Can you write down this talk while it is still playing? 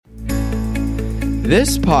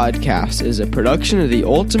This podcast is a production of the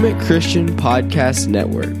Ultimate Christian Podcast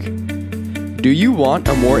Network. Do you want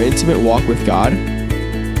a more intimate walk with God?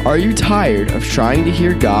 Are you tired of trying to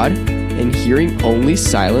hear God and hearing only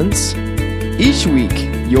silence? Each week,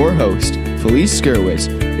 your host, Felice Gerwitz,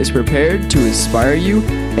 is prepared to inspire you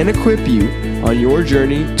and equip you on your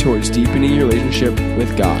journey towards deepening your relationship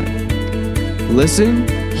with God. Listen,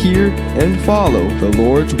 hear, and follow the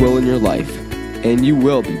Lord's will in your life, and you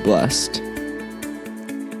will be blessed.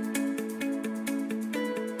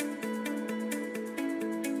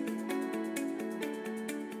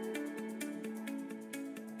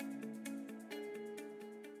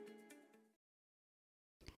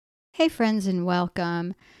 Hey friends, and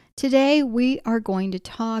welcome. Today we are going to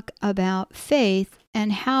talk about faith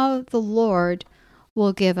and how the Lord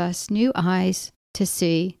will give us new eyes to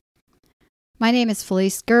see. My name is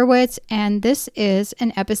Felice Gerwitz, and this is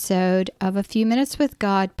an episode of A Few Minutes with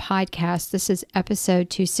God podcast. This is episode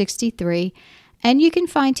 263, and you can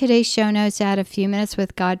find today's show notes at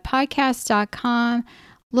afewminuteswithgodpodcast.com.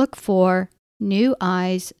 Look for New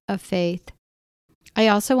Eyes of Faith. I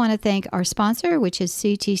also want to thank our sponsor, which is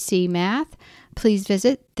CTC Math. Please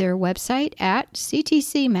visit their website at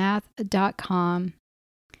ctcmath.com.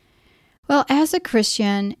 Well, as a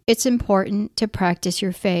Christian, it's important to practice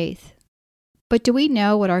your faith. But do we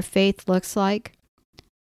know what our faith looks like?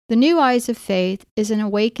 The New Eyes of Faith is an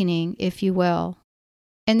awakening, if you will.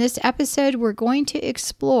 In this episode, we're going to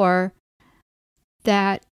explore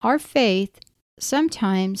that our faith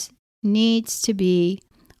sometimes needs to be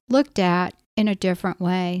looked at in a different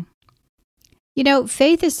way. You know,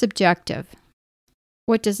 faith is subjective.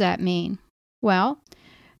 What does that mean? Well,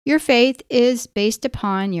 your faith is based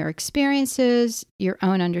upon your experiences, your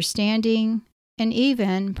own understanding, and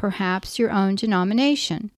even perhaps your own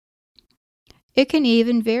denomination. It can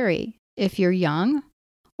even vary if you're young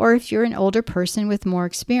or if you're an older person with more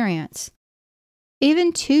experience.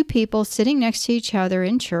 Even two people sitting next to each other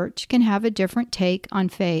in church can have a different take on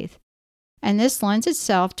faith. And this lends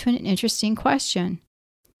itself to an interesting question.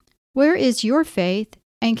 Where is your faith,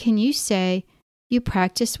 and can you say you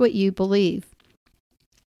practice what you believe?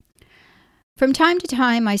 From time to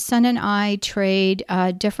time, my son and I trade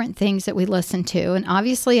different things that we listen to. And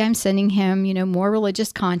obviously, I'm sending him, more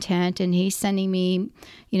religious content, and he's sending me,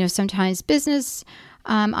 sometimes business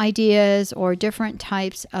ideas or different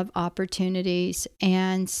types of opportunities.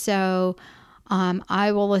 And so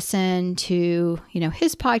I will listen to,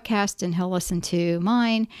 his podcast, and he'll listen to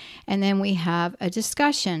mine, and then we have a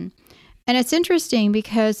discussion. And it's interesting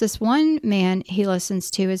because this one man he listens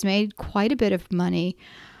to has made quite a bit of money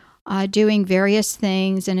doing various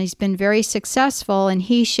things, and he's been very successful, and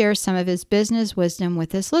he shares some of his business wisdom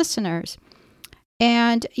with his listeners.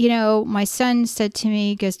 And, my son said to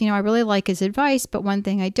me, he goes, I really like his advice, but one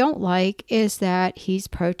thing I don't like is that he's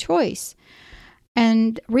pro-choice.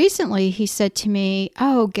 And recently he said to me,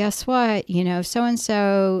 oh, guess what?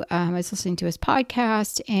 So-and-so, I was listening to his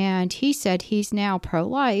podcast, and he said he's now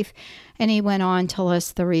pro-life, and he went on to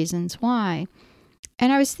list the reasons why.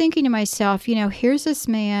 And I was thinking to myself, here's this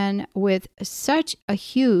man with such a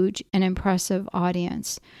huge and impressive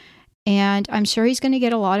audience, and I'm sure he's going to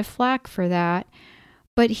get a lot of flack for that,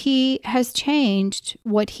 but he has changed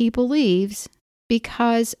what he believes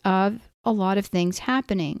because of a lot of things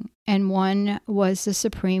happening. And one was the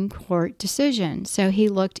Supreme Court decision. So he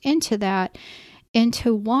looked into that,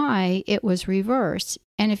 into why it was reversed.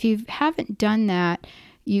 And if you haven't done that,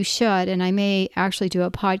 you should. And I may actually do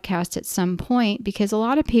a podcast at some point, because a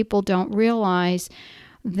lot of people don't realize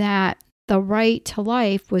that the right to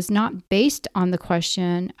life was not based on the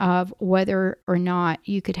question of whether or not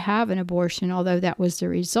you could have an abortion, although that was the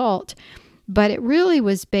result. But it really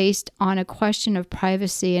was based on a question of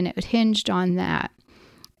privacy, and it hinged on that.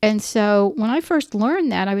 And so when I first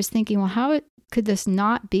learned that, I was thinking, well, how could this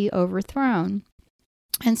not be overthrown?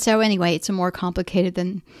 And so anyway, it's more complicated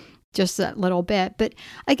than just that little bit. But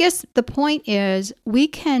I guess the point is we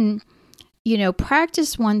can,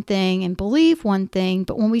 practice one thing and believe one thing,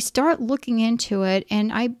 but when we start looking into it,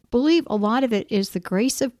 and I believe a lot of it is the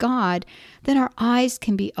grace of God, then our eyes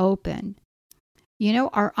can be opened.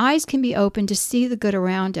 Our eyes can be open to see the good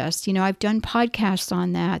around us. I've done podcasts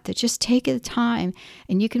on that just take the time,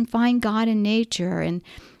 and you can find God in nature, and,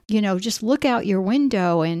 just look out your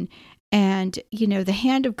window, and the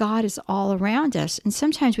hand of God is all around us. And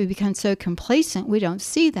sometimes we become so complacent, we don't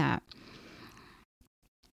see that.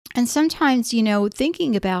 And sometimes,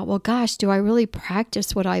 thinking about, well, gosh, do I really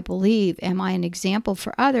practice what I believe? Am I an example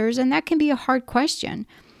for others? And that can be a hard question,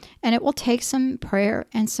 and it will take some prayer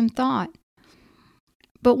and some thought.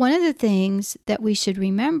 But one of the things that we should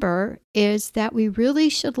remember is that we really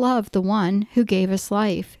should love the one who gave us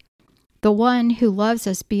life, the one who loves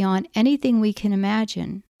us beyond anything we can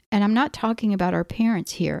imagine. And I'm not talking about our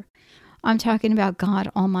parents here. I'm talking about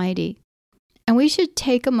God Almighty. And we should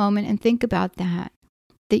take a moment and think about that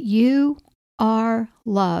you are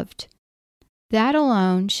loved. That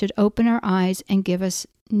alone should open our eyes and give us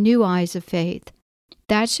new eyes of faith.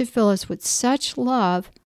 That should fill us with such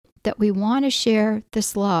love that we want to share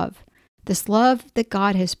this love that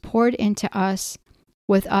God has poured into us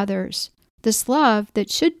with others, this love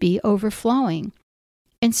that should be overflowing.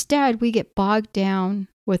 Instead, we get bogged down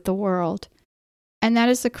with the world. And that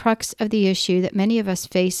is the crux of the issue that many of us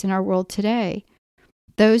face in our world today.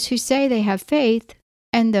 Those who say they have faith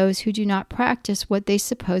and those who do not practice what they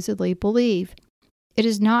supposedly believe. It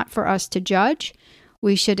is not for us to judge.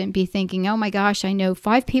 We shouldn't be thinking, oh my gosh, I know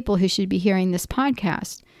 5 people who should be hearing this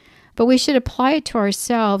podcast. But we should apply it to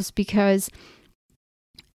ourselves, because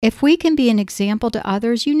if we can be an example to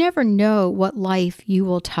others, you never know what life you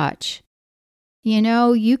will touch. You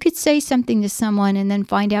know, you could say something to someone and then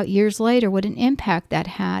find out years later what an impact that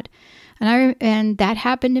had. And that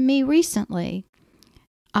happened to me recently.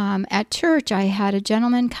 At church, I had a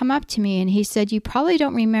gentleman come up to me and he said, you probably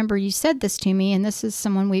don't remember you said this to me. And this is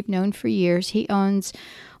someone we've known for years. He owns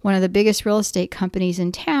one of the biggest real estate companies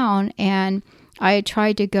in town. And I had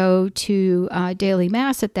tried to go to daily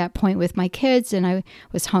mass at that point with my kids, and I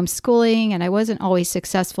was homeschooling, and I wasn't always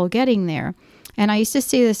successful getting there. And I used to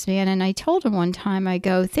see this man, and I told him one time, I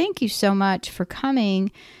go, thank you so much for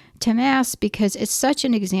coming to mass, because it's such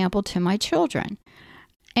an example to my children.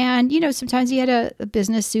 And, you know, sometimes he had a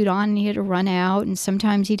business suit on and he had to run out, and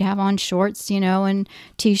sometimes he'd have on shorts, you know, and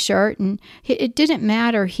t-shirt, and it didn't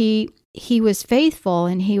matter. He was faithful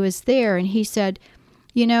and he was there. And he said,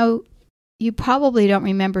 you know, you probably don't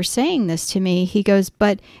remember saying this to me. He goes,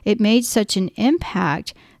 but it made such an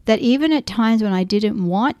impact that even at times when I didn't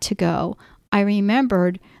want to go, I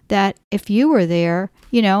remembered that if you were there,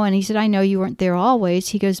 you know, and he said, I know you weren't there always.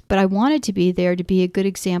 He goes, but I wanted to be there to be a good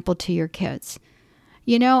example to your kids.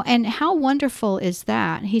 You know, and how wonderful is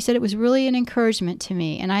that? He said it was really an encouragement to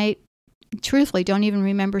me. And I truthfully don't even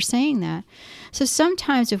remember saying that. So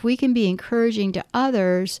sometimes if we can be encouraging to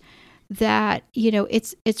others, that, you know,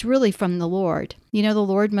 it's really from the Lord. You know, the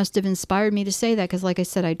Lord must have inspired me to say that, because like I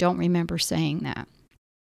said, I don't remember saying that.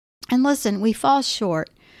 And listen, we fall short,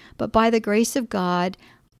 but by the grace of God,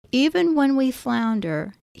 even when we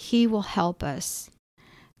flounder, He will help us.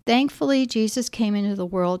 Thankfully, Jesus came into the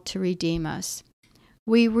world to redeem us.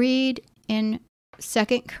 We read in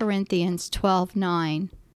 2 Corinthians 12:9,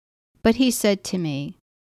 but He said to me,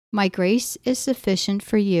 my grace is sufficient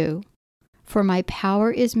for you, for my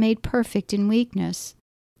power is made perfect in weakness.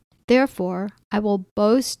 Therefore, I will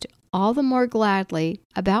boast all the more gladly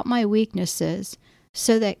about my weaknesses,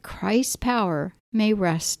 so that Christ's power may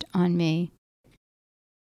rest on me.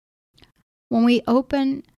 When we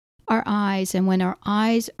open our eyes, and when our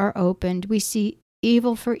eyes are opened, we see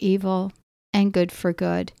evil for evil and good for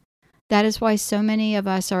good. That is why so many of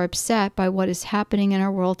us are upset by what is happening in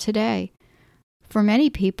our world today. For many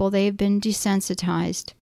people, they have been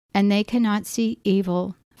desensitized, and they cannot see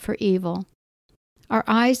evil for evil. Our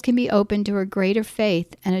eyes can be opened to a greater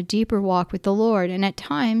faith and a deeper walk with the Lord, and at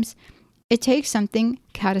times, it takes something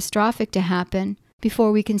catastrophic to happen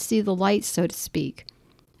before we can see the light, so to speak.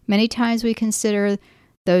 Many times we consider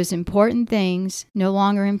those important things no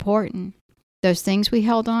longer important. Those things we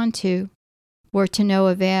held on to were to no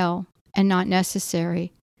avail and not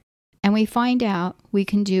necessary, and we find out we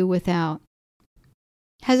can do without.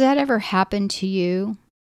 Has that ever happened to you?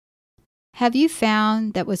 Have you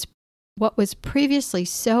found that what was previously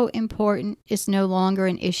so important is no longer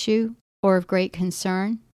an issue or of great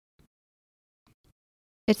concern?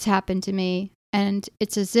 It's happened to me, and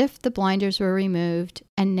it's as if the blinders were removed,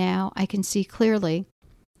 and now I can see clearly.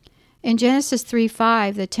 In Genesis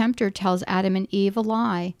 3:5, the tempter tells Adam and Eve a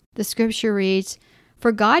lie. The scripture reads,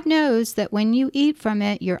 for God knows that when you eat from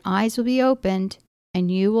it, your eyes will be opened, and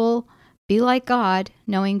you will be like God,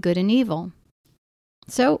 knowing good and evil.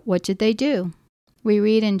 So what did they do? We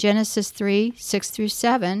read in Genesis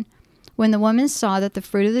 3:6-7, when the woman saw that the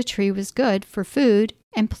fruit of the tree was good for food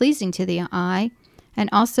and pleasing to the eye, and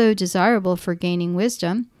also desirable for gaining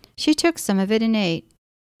wisdom, she took some of it and ate.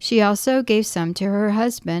 She also gave some to her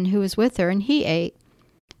husband who was with her, and he ate.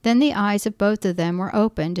 Then the eyes of both of them were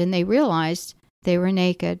opened, and they realized they were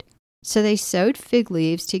naked. So they sewed fig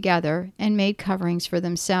leaves together and made coverings for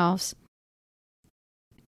themselves.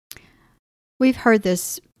 We've heard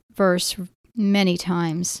this verse many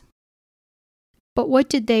times. But what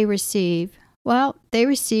did they receive? Well, they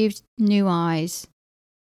received new eyes.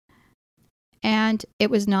 and it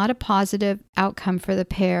was not a positive outcome for the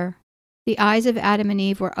pair. The eyes of Adam and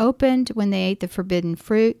Eve were opened when they ate the forbidden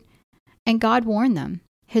fruit, and God warned them.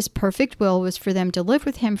 His perfect will was for them to live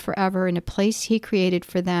with him forever in a place he created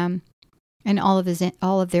for them and all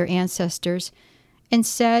of their ancestors.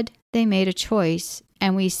 Instead, they made a choice,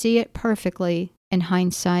 and we see it perfectly in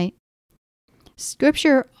hindsight.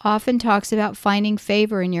 Scripture often talks about finding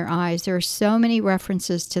favor in your eyes. There are so many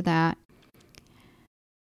references to that.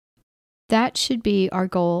 That should be our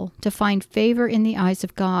goal, to find favor in the eyes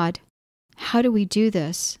of God. How do we do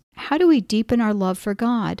this? How do we deepen our love for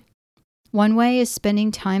God? One way is spending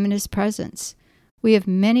time in His presence. We have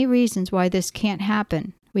many reasons why this can't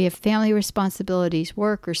happen. We have family responsibilities,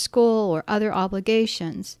 work or school or other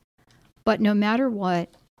obligations. But no matter what,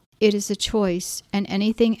 it is a choice, and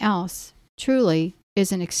anything else truly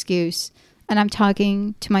is an excuse. And I'm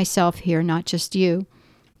talking to myself here, not just you.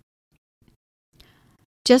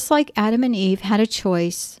 Just like Adam and Eve had a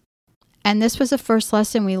choice, and this was the first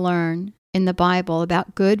lesson we learn in the Bible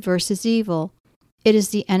about good versus evil. It is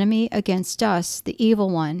the enemy against us, the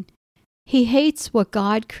evil one. He hates what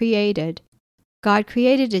God created. God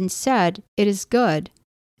created and said it is good,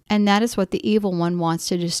 and that is what the evil one wants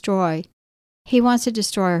to destroy. He wants to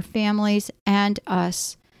destroy our families and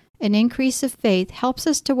us. An increase of faith helps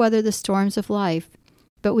us to weather the storms of life,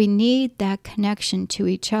 but we need that connection to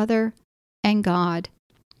each other and God.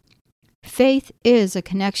 Faith is a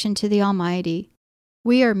connection to the Almighty.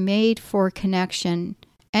 We are made for connection.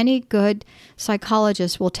 Any good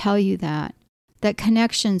psychologist will tell you that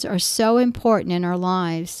connections are so important in our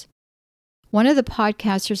lives. One of the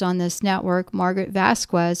podcasters on this network, Margaret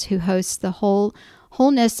Vasquez, who hosts the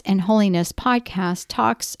Wholeness and Holiness podcast,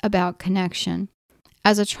 talks about connection.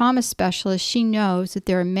 As a trauma specialist, she knows that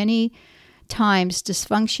there are many times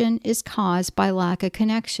dysfunction is caused by lack of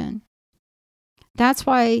connection. That's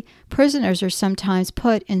why prisoners are sometimes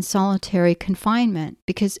put in solitary confinement,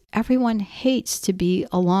 because everyone hates to be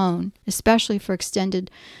alone, especially for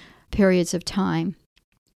extended periods of time.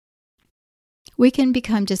 We can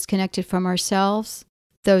become disconnected from ourselves,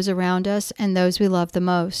 those around us, and those we love the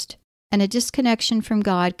most. And a disconnection from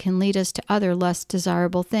God can lead us to other less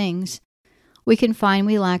desirable things. We can find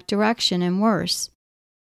we lack direction, and worse.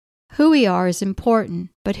 Who we are is important,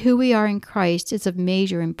 but who we are in Christ is of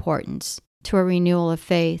major importance to a renewal of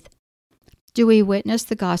faith. Do we witness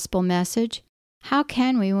the gospel message? How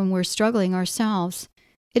can we when we're struggling ourselves?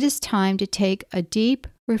 It is time to take a deep,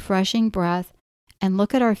 refreshing breath and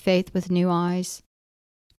look at our faith with new eyes.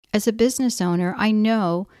 As a business owner, I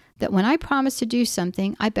know that when I promise to do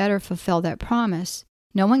something, I better fulfill that promise.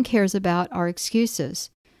 No one cares about our excuses.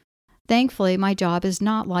 Thankfully, my job is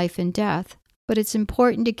not life and death, but it's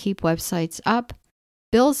important to keep websites up,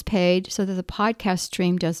 bills paid so that the podcast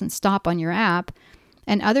stream doesn't stop on your app,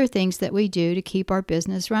 and other things that we do to keep our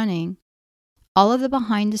business running. All of the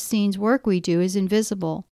behind-the-scenes work we do is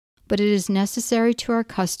invisible, but it is necessary to our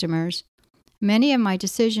customers. Many of my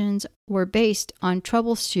decisions were based on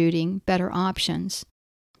troubleshooting better options.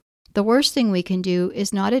 The worst thing we can do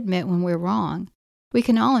is not admit when we're wrong. We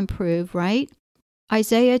can all improve, right?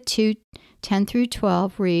 Isaiah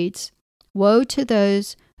 2:10-12 reads, "Woe to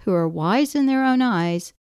those who are wise in their own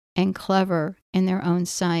eyes and clever in their own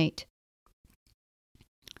sight."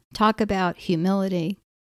 Talk about humility.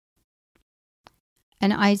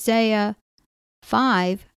 And Isaiah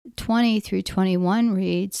 5:20-21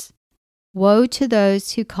 reads, "Woe to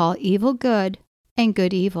those who call evil good and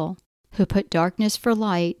good evil, who put darkness for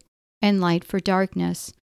light and light for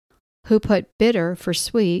darkness, who put bitter for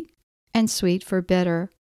sweet and sweet for bitter.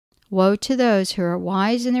 Woe to those who are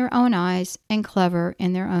wise in their own eyes and clever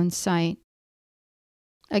in their own sight."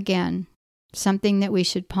 Again, something that we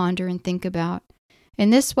should ponder and think about. In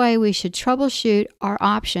this way, we should troubleshoot our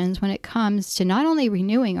options when it comes to not only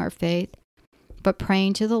renewing our faith, but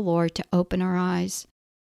praying to the Lord to open our eyes.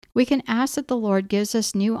 We can ask that the Lord gives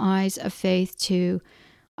us new eyes of faith to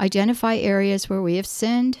identify areas where we have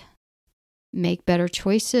sinned, make better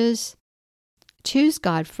choices, choose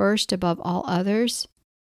God first above all others,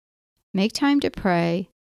 make time to pray,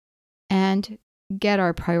 and get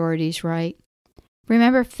our priorities right.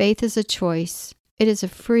 Remember, faith is a choice. It is a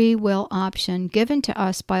free will option given to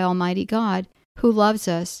us by Almighty God, who loves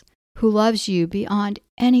us, who loves you beyond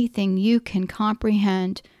anything you can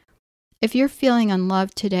comprehend. If you're feeling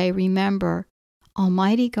unloved today, remember,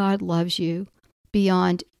 Almighty God loves you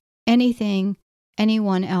beyond anything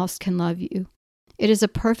anyone else can love you. It is a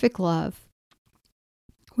perfect love.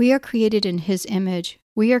 We are created in His image.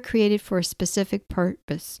 We are created for a specific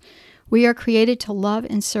purpose. We are created to love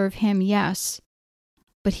and serve Him, yes,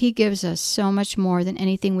 but He gives us so much more than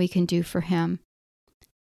anything we can do for Him.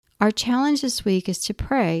 Our challenge this week is to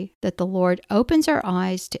pray that the Lord opens our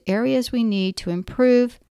eyes to areas we need to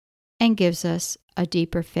improve and gives us a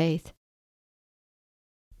deeper faith.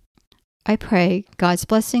 I pray God's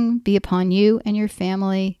blessing be upon you and your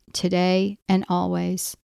family today and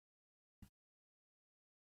always.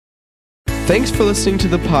 Thanks for listening to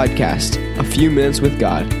the podcast, A Few Minutes with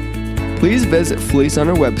God. Please visit Felice on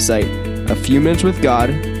our website,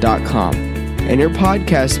 afewminuteswithgod.com, and your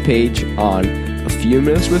podcast page on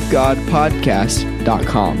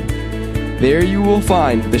afewminuteswithgodpodcast.com. There you will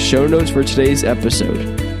find the show notes for today's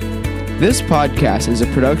episode. This podcast is a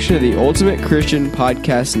production of the Ultimate Christian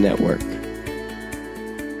Podcast Network.